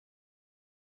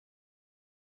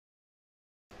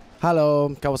Hello,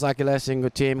 Kawasaki Racing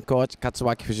Team Coach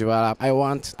Katsuaki Fujiwara. I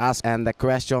want to ask and the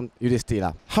question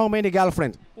Yudhishthira. How many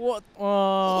girlfriends? What?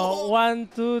 1,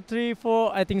 2, 3,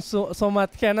 4. I think so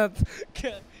much cannot.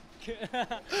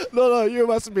 No, you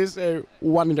must be say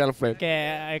one girlfriend.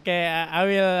 Okay. I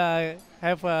will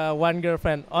have one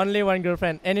girlfriend. Only one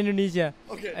girlfriend in Indonesia.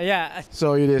 Okay. Yeah.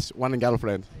 So it is one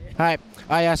girlfriend. Hi,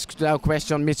 I asked the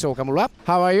question Mitsu Okamura.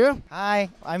 How are you? Hi,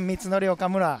 I'm Mitsunori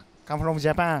Okamura. Come from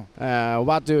Japan.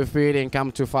 What do you feel in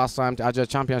come to first time to Asia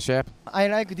Championship? I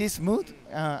like this mood.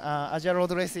 Asia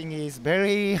road racing is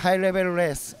very high level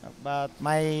race, but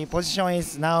my position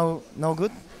is now no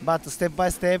good. But step by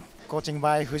step, coaching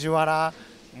by Fujiwara.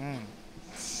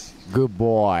 Good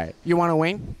boy. You want to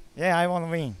win? Yeah, I want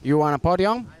to win. You want a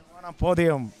podium? I want a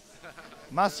podium.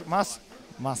 Must.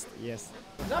 Yes.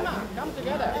 Zama, come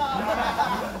together.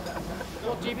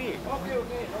 Go TV.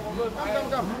 Okay.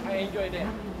 Come. I enjoy that.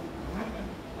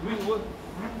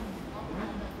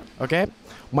 Okay,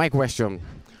 my question.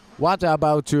 What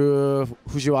about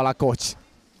Fujiwara coach?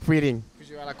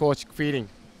 Fujiwara coach feeling.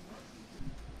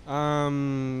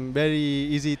 Very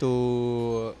easy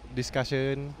to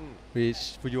discussion with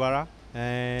Fujiwara,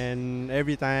 and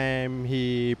every time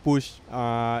he push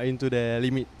into the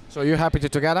limit. So you happy to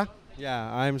together?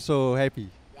 Yeah, I'm so happy.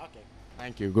 Okay.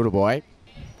 Thank you, good boy.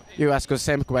 You ask the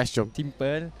same question.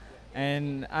 Simple,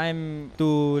 and I'm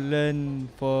to learn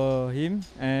for him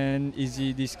and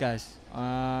easy discuss.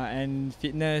 And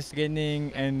fitness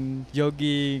training and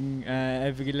jogging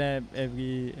every lap,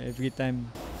 every time.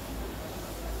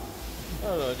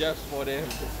 No, just for them.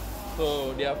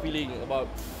 So they are feeling about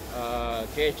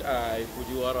KHI,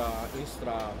 Fujiwara,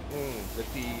 Instra, the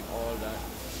team, all that.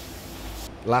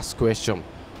 Last question.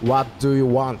 What do you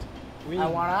want? I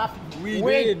want to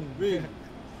Win.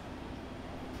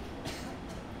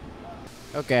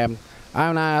 Okay, I'm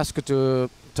gonna ask to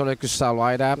Torek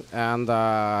Salwaida and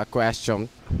question.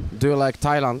 Do you like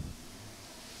Thailand?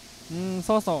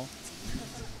 So.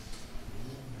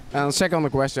 And second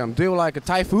question, do you like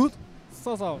Thai food?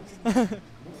 So.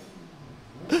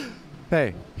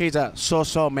 Hey, he's a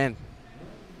so man.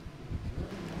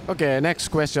 Okay, next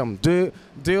question. Do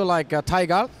you like a Thai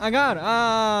girl?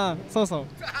 Agar. So.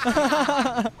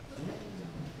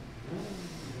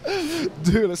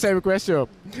 Do the same question.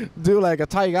 Do you like a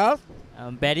Thai girl?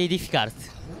 Very difficult.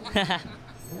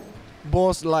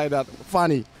 Both like that.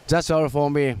 Funny. That's all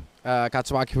for me.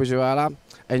 Katsuaki Fujiwara.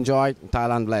 Enjoy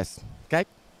Thailand. Bless.